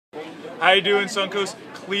How you doing, Suncoast?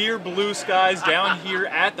 Clear blue skies down here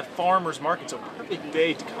at the farmers market. It's a perfect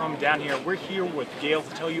day to come down here. We're here with Gayle to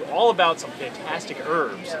tell you all about some fantastic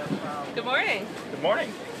herbs. Good morning. Good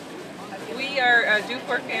morning. We are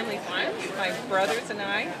Dufour Family Farms. My brothers and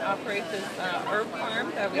I operate this herb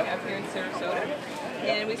farm that we have here in Sarasota.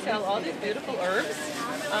 And we sell all these beautiful herbs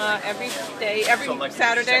every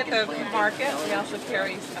Saturday at the market. We also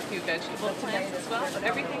carry a few vegetable plants as well, but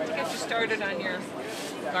everything to get you started on your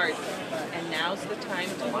garden. And now's the time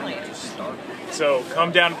to plant. So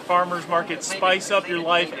come down to the farmers market, spice up your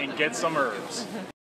life, and get some herbs.